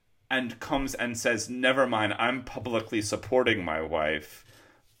 And comes and says, never mind, I'm publicly supporting my wife.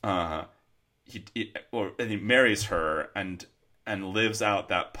 He marries her and lives out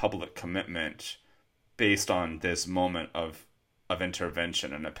that public commitment based on this moment of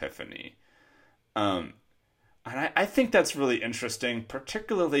intervention and epiphany. And I think that's really interesting,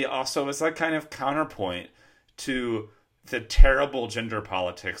 particularly also as a kind of counterpoint to the terrible gender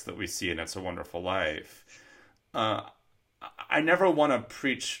politics that we see in It's a Wonderful Life. I never want to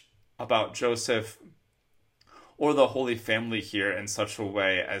preach about Joseph or the Holy Family here in such a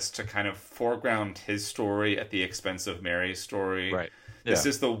way as to kind of foreground his story at the expense of Mary's story. Right. Yeah. This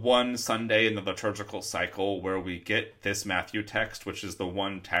is the one Sunday in the liturgical cycle where we get this Matthew text, which is the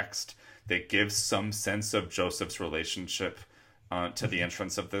one text that gives some sense of Joseph's relationship to the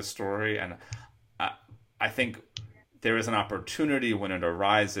entrance of this story. And I think there is an opportunity when it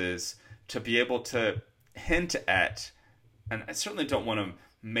arises to be able to hint at, and I certainly don't want to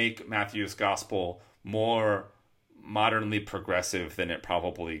make Matthew's gospel more modernly progressive than it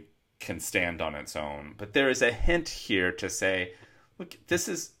probably can stand on its own. But there is a hint here to say, look, this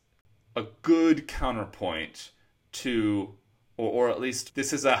is a good counterpoint to, or at least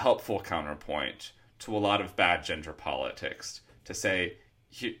this is a helpful counterpoint to a lot of bad gender politics. To say,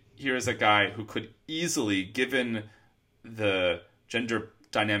 here is a guy who could easily, given the gender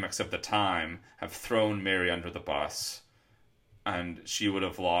dynamics of the time, have thrown Mary under the bus, and she would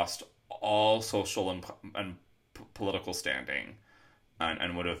have lost all social and political standing,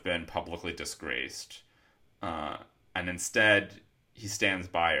 and would have been publicly disgraced. And instead, he stands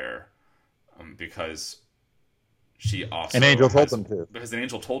by her because she also An angel told him to. Because an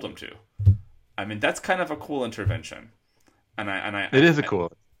angel told him to. I mean, that's kind of a cool intervention, It is a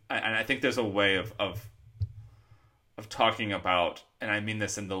cool. And I think there's a way of talking about, and I mean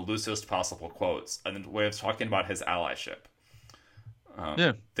this in the loosest possible quotes, and a way of talking about his allyship.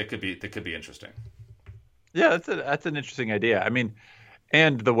 That could be interesting. Yeah, that's an interesting idea. I mean,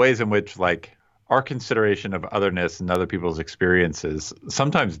 and the ways in which like our consideration of otherness and other people's experiences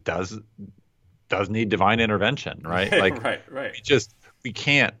sometimes does need divine intervention, right? Like, right. We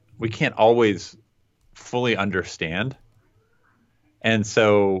can't always fully understand. And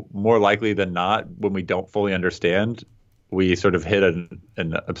so more likely than not, when we don't fully understand, we sort of hit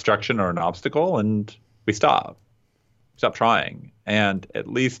an obstruction or an obstacle and we stop trying. And at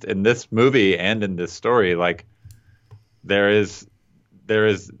least in this movie and in this story, like there is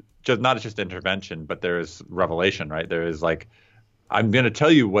just not just intervention, but there is revelation, right? There is like, I'm going to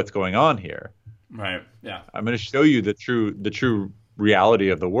tell you what's going on here. Right. Yeah. I'm going to show you the true reality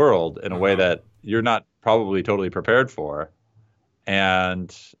of the world in a way Uh-huh. that you're not probably totally prepared for,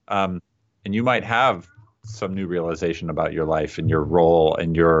 and um, and you might have some new realization about your life and your role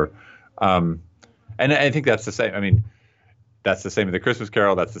and your um, and I think that's the same. I mean, that's the same in the Christmas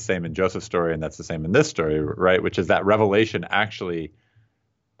Carol. That's the same in Joseph's story, and that's the same in this story, right? Which is that revelation actually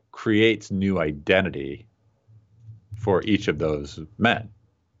creates new identity for each of those men,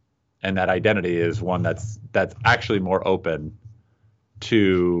 and that identity is one that's actually more open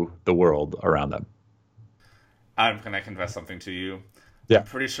to the world around them. I'm gonna confess something to you. I'm Yeah.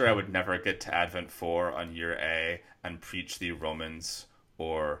 pretty sure I would never get to Advent 4 on year A and preach the Romans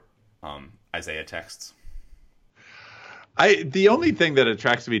or Isaiah texts. The only thing that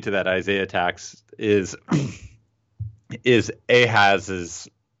attracts me to that Isaiah tax is Ahaz's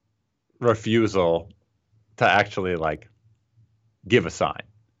refusal to actually like give a sign.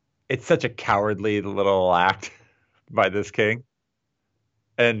 It's such a cowardly little act by this king.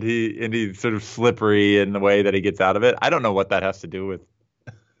 And he's sort of slippery in the way that he gets out of it. I don't know what that has to do with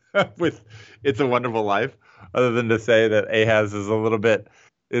with It's a Wonderful Life, other than to say that Ahaz is a little bit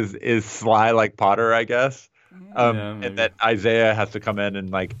is sly like Potter, I guess. Yeah, And maybe. that Isaiah has to come in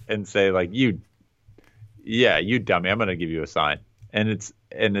and say like you dummy, I'm going to give you a sign. And it's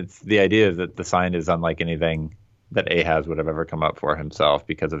the idea is that the sign is unlike anything that Ahaz would have ever come up for himself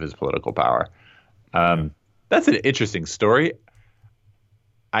because of his political power. Yeah. That's an interesting story.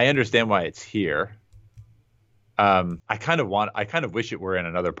 I understand why it's here. I kind of wish it were in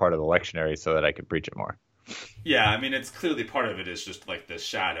another part of the lectionary so that I could preach it more. Yeah, I mean, it's clearly part of it is just like the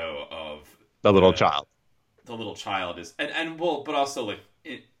shadow of The little the child. the little child is, and well, but also like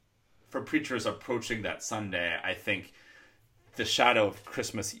for preachers approaching that Sunday, I think the shadow of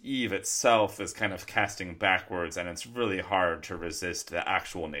Christmas Eve itself is kind of casting backwards, and it's really hard to resist the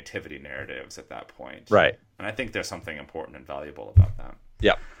actual nativity narratives at that point. Right. And I think there's something important and valuable about that.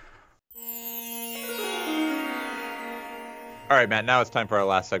 Yeah. All right, Matt, now it's time for our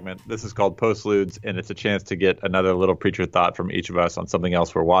last segment. This is called Postludes, and it's a chance to get another little preacher thought from each of us on something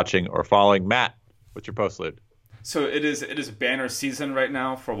else we're watching or following. Matt, what's your postlude? So it is banner season right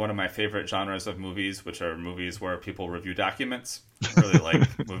now for one of my favorite genres of movies, which are movies where people review documents. I really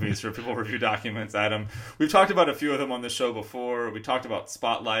like movies where people review documents, Adam. We've talked about a few of them on the show before. We talked about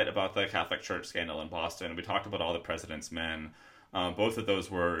Spotlight, about the Catholic Church scandal in Boston. We talked about All the President's Men. Both of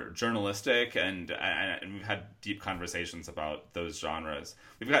those were journalistic, and we've had deep conversations about those genres.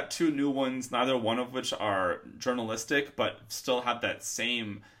 We've got two new ones, neither one of which are journalistic, but still have that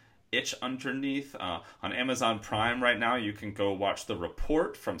same itch underneath. On Amazon Prime right now, you can go watch The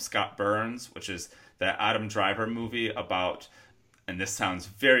Report from Scott Burns, which is the Adam Driver movie about, and this sounds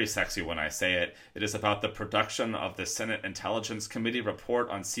very sexy when I say it, it is about the production of the Senate Intelligence Committee report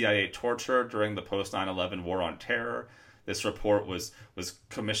on CIA torture during the post 9/11 war on terror. This report was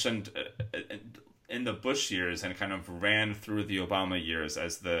commissioned in the Bush years and kind of ran through the Obama years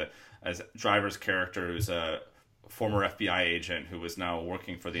as Driver's character, who's a former FBI agent who was now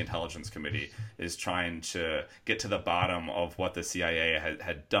working for the Intelligence Committee, is trying to get to the bottom of what the CIA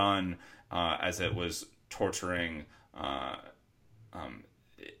had done as it was torturing um,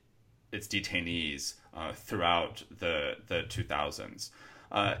 its detainees throughout the 2000s.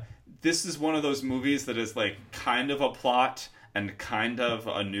 This is one of those movies that is like kind of a plot and kind of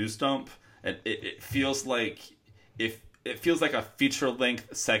a news dump. It feels like if it feels like a feature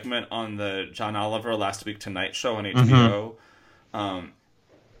length segment on the John Oliver Last Week Tonight show on HBO.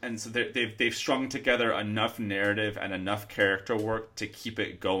 And so they've strung together enough narrative and enough character work to keep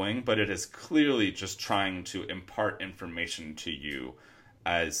it going, but it is clearly just trying to impart information to you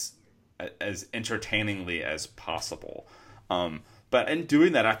as entertainingly as possible. But in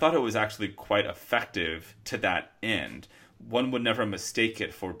doing that, I thought it was actually quite effective to that end. One would never mistake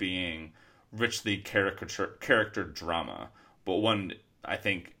it for being richly character drama, but one, I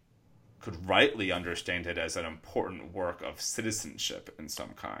think, could rightly understand it as an important work of citizenship in some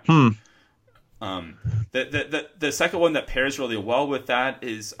kind. The second one that pairs really well with that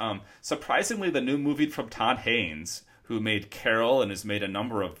is surprisingly the new movie from Todd Haynes, who made Carol and has made a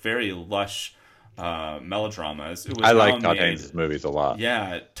number of very lush melodramas. It was I now like Todd made- Haynes' movies a lot.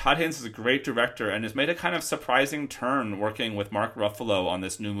 Yeah, Todd Haynes is a great director and has made a kind of surprising turn working with Mark Ruffalo on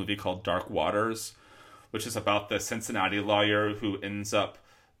this new movie called Dark Waters, which is about the Cincinnati lawyer who ends up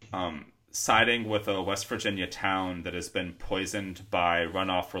siding with a West Virginia town that has been poisoned by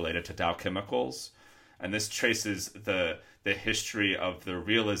runoff related to Dow Chemicals. And this traces the history of the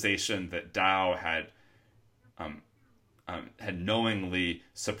realization that Dow had knowingly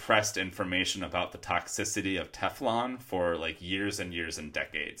suppressed information about the toxicity of Teflon for like years and years and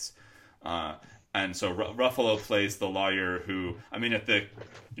decades. And so Ruffalo plays the lawyer who, I mean, at the,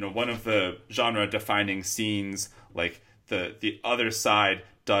 one of the genre defining scenes, like the other side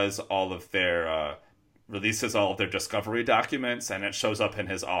does all of their, releases all of their discovery documents, and it shows up in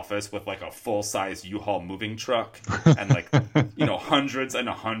his office with like a full size U-Haul moving truck and like, hundreds and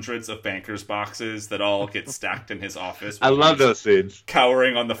hundreds of bankers boxes that all get stacked in his office. I love those scenes.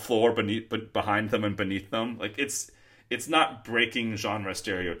 Cowering on the floor behind them and beneath them. Like it's not breaking genre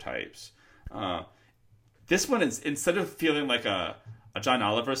stereotypes. This one is, instead of feeling like a John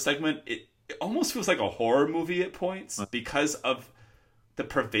Oliver segment, it almost feels like a horror movie at points because of the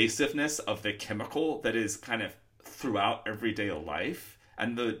pervasiveness of the chemical that is kind of throughout everyday life,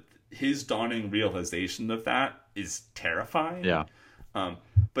 and his dawning realization of that is terrifying. Yeah.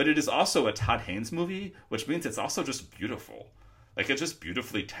 But it is also a Todd Haynes movie, which means it's also just beautiful. Like, it's just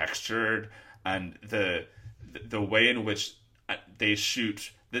beautifully textured, and the way in which they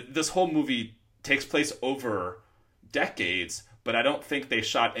shoot this whole movie takes place over decades, but I don't think they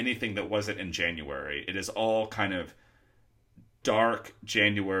shot anything that wasn't in January. It is all kind of dark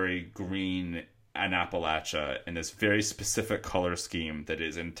January green and Appalachia in this very specific color scheme that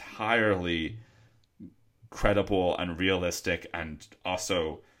is entirely credible and realistic, and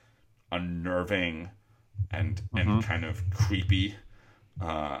also unnerving and kind of creepy.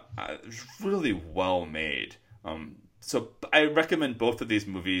 Really well made. So I recommend both of these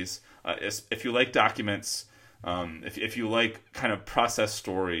movies. If you like documents, if you like kind of process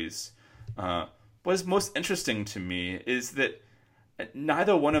stories, what is most interesting to me is that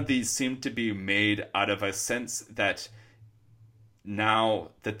neither one of these seem to be made out of a sense that now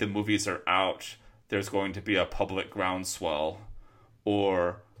that the movies are out, there's going to be a public groundswell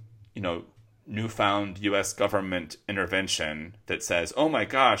or, newfound U.S. government intervention that says, oh my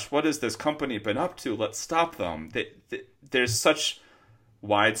gosh, what has this company been up to? Let's stop them. There's such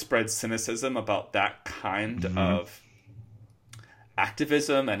widespread cynicism about that kind of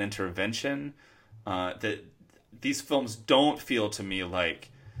activism and intervention that these films don't feel to me like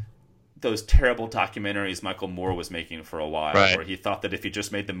those terrible documentaries Michael Moore was making for a while, right, where he thought that if he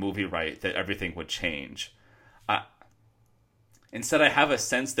just made the movie right, that everything would change. Instead, I have a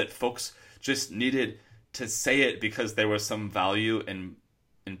sense that folks just needed to say it because there was some value in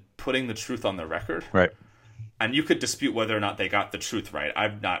putting the truth on the record. Right. And you could dispute whether or not they got the truth right.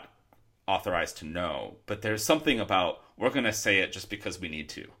 I'm not authorized to know. But there's something about, we're going to say it just because we need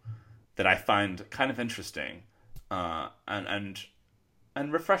to, that I find kind of interesting and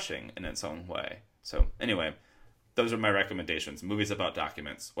refreshing in its own way. So anyway, those are my recommendations. Movies about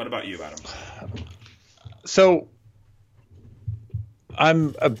documents. What about you, Adam? So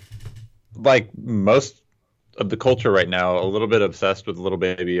I'm like most of the culture right now, a little bit obsessed with Little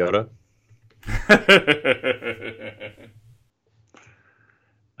Baby Yoda.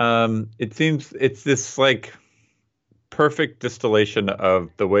 It seems it's this like perfect distillation of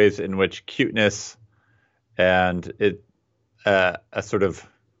the ways in which cuteness and a sort of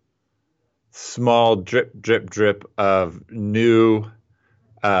small drip, drip, drip of new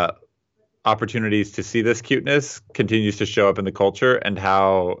opportunities to see this cuteness continues to show up in the culture, and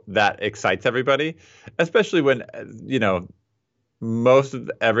how that excites everybody, especially when, most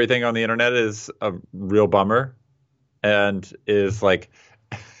of everything on the internet is a real bummer and is like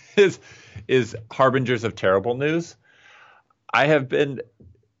is harbingers of terrible news. I have been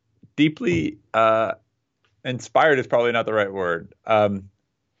deeply inspired is probably not the right word. I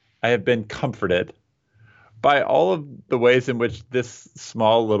have been comforted by all of the ways in which this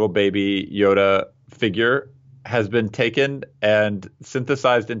small little baby Yoda figure has been taken and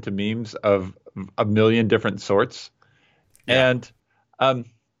synthesized into memes of a million different sorts. Yeah.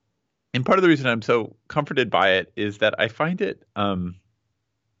 And part of the reason I'm so comforted by it is that I find it,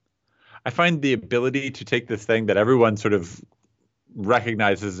 I find the ability to take this thing that everyone sort of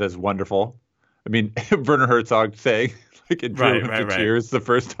recognizes as wonderful. I mean, Werner Herzog saying, like, it drew him to tears the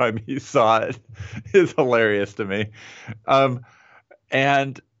first time he saw it is hilarious to me. And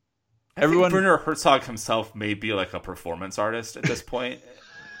I think Werner Herzog himself may be like a performance artist at this point.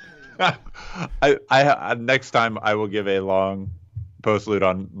 I next time I will give a long postlude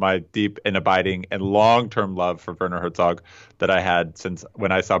on my deep and abiding and long-term love for Werner Herzog that I had since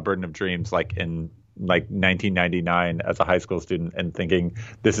when I saw Burden of Dreams, like in 1999 as a high school student, and thinking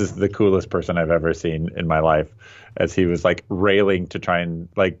this is the coolest person I've ever seen in my life, as he was like railing to try and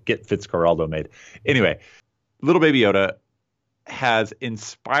like get Fitzcarraldo made. Anyway, Little Baby Yoda has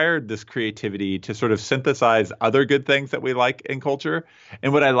inspired this creativity to sort of synthesize other good things that we like in culture.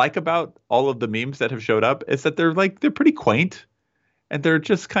 And what I like about all of the memes that have showed up is that they're pretty quaint, and they're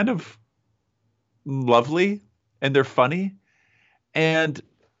just kind of lovely, and they're funny. And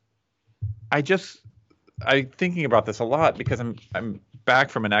I'm thinking about this a lot because I'm back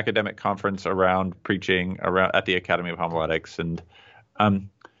from an academic conference around preaching around at the Academy of Homiletics, and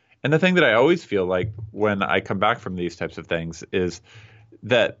the thing that I always feel like when I come back from these types of things is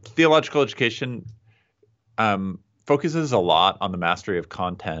that theological education focuses a lot on the mastery of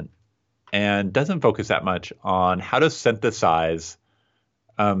content and doesn't focus that much on how to synthesize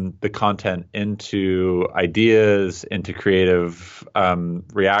the content into ideas, into creative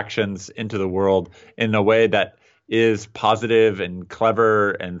reactions into the world in a way that is positive and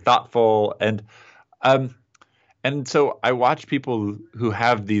clever and thoughtful. And so I watch people who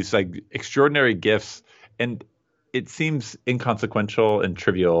have these like extraordinary gifts, and it seems inconsequential and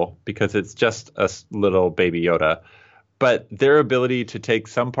trivial because it's just a little baby Yoda. But their ability to take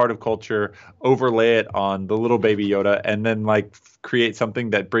some part of culture, overlay it on the little baby Yoda, and then like create something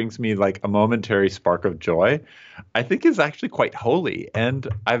that brings me like a momentary spark of joy, I think is actually quite holy. And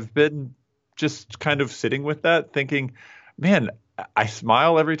I've been just kind of sitting with that thinking, man, I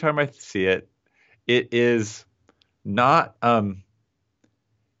smile every time I see it. It is not,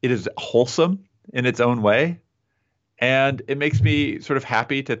 it is wholesome in its own way. And it makes me sort of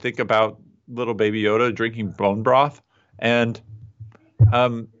happy to think about little baby Yoda drinking bone broth. And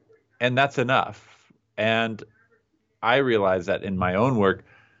that's enough. And I realize that in my own work,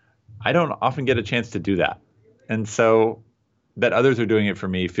 I don't often get a chance to do that. And so that others are doing it for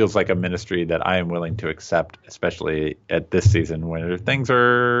me feels like a ministry that I am willing to accept, especially at this season when things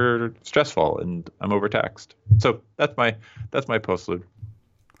are stressful and I'm overtaxed. So that's my postlude.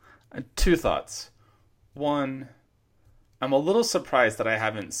 Two thoughts. One, I'm a little surprised that I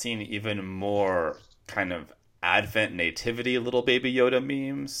haven't seen even more kind of Advent nativity little baby Yoda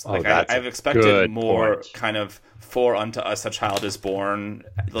memes. Like I've expected more point. Kind of "For unto us a child is born"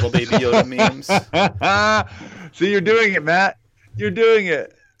 little baby Yoda memes. So you're doing it, Matt. You're doing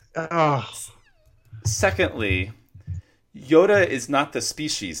it. Oh. Secondly, Yoda is not the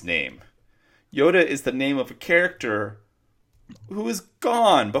species name. Yoda is the name of a character who is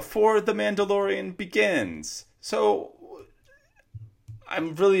gone before The Mandalorian begins. So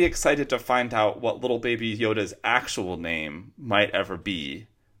I'm really excited to find out what little baby Yoda's actual name might ever be,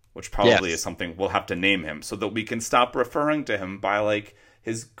 which probably is something we'll have to name him so that we can stop referring to him by like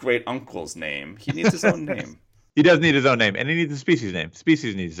his great uncle's name. He needs his own name. He does need his own name, and he needs a species name.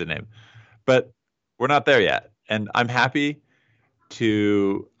 Species needs a name, but we're not there yet. And I'm happy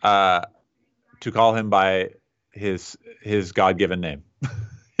to call him by his God-given name,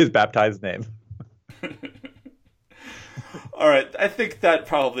 his baptized name. All right, I think that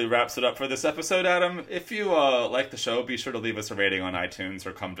probably wraps it up for this episode, Adam. If you like the show, be sure to leave us a rating on iTunes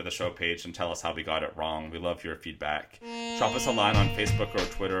or come to the show page and tell us how we got it wrong. We love your feedback. Drop us a line on Facebook or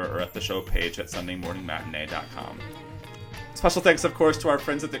Twitter or at the show page at SundayMorningMatinee.com. Special thanks, of course, to our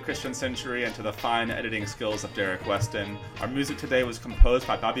friends at the Christian Century and to the fine editing skills of Derek Weston. Our music today was composed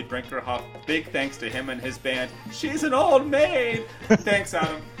by Bobby Brinkerhoff. Big thanks to him and his band, She's an Old Maid! Thanks,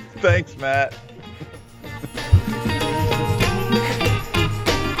 Adam. Thanks, Matt.